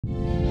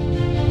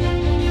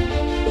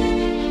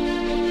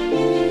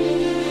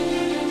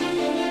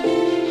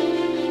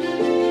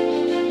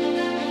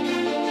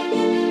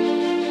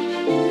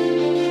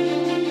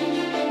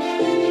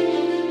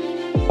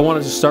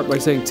want to just start by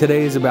saying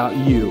today is about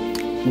you.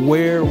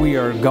 Where we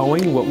are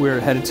going, what we're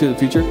headed to in the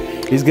future,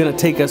 is going to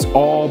take us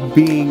all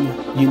being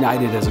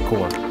united as a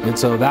core. And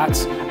so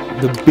that's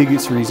the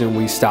biggest reason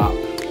we stop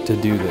to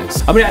do this.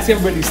 I'm going to ask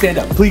everybody to stand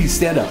up. Please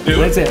stand up.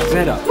 Let's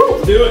stand up.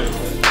 Let's do it.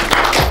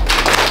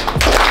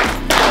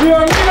 We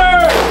are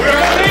leaders! We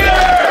are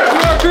leaders!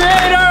 We are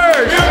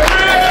creators! We are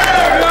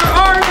creators! We are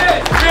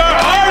artists! We are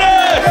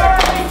artists!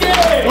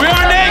 We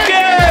are naked!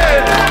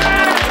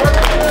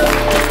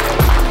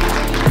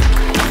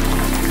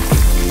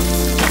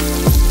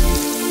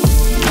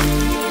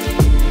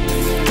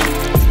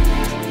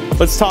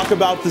 Let's talk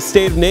about the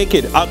state of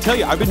naked. I'll tell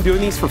you, I've been doing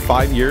these for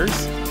 5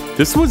 years.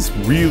 This was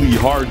really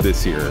hard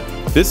this year.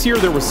 This year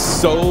there was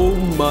so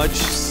much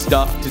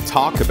stuff to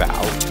talk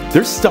about.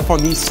 There's stuff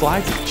on these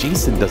slides that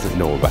Jason doesn't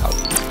know about.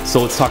 So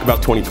let's talk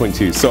about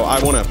 2022. So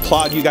I want to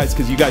applaud you guys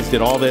because you guys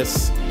did all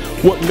this.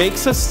 What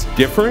makes us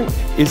different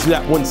is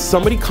that when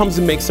somebody comes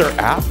and makes our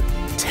app,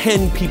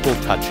 10 people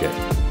touch it.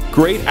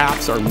 Great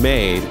apps are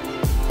made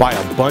by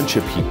a bunch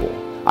of people.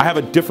 I have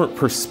a different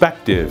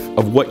perspective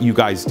of what you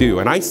guys do.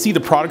 And I see the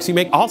products you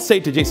make, I'll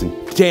say to Jason,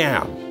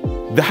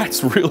 damn,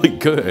 that's really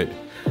good.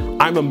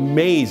 I'm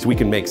amazed we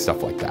can make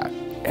stuff like that.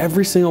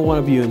 Every single one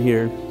of you in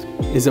here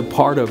is a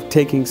part of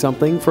taking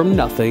something from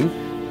nothing,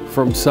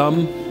 from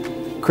some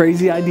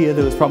crazy idea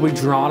that was probably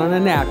drawn on a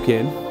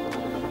napkin,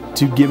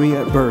 to giving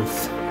it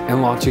birth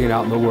and launching it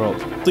out in the world.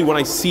 When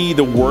I see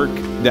the work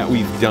that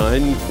we've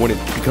done, when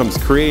it becomes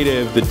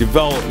creative, the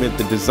development,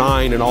 the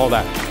design, and all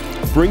that,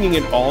 bringing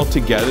it all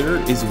together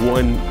is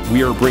when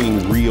we are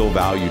bringing real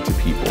value to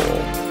people.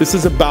 This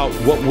is about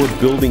what we're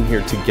building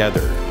here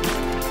together.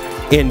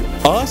 And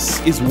us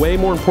is way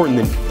more important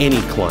than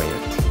any client.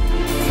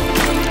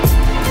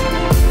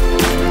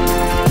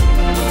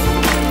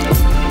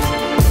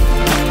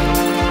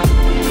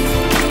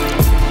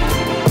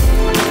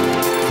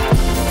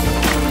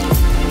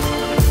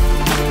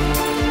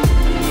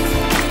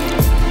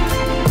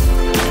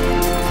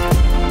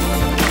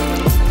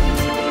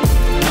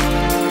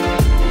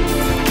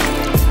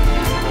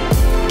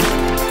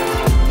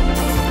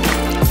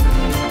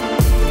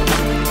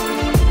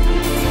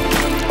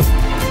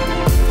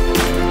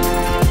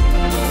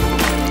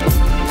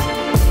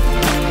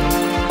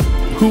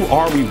 Who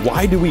are we?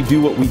 Why do we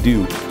do what we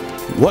do?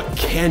 What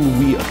can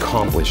we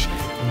accomplish?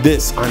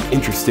 This I'm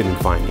interested in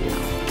finding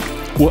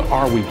out. What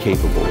are we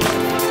capable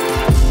of?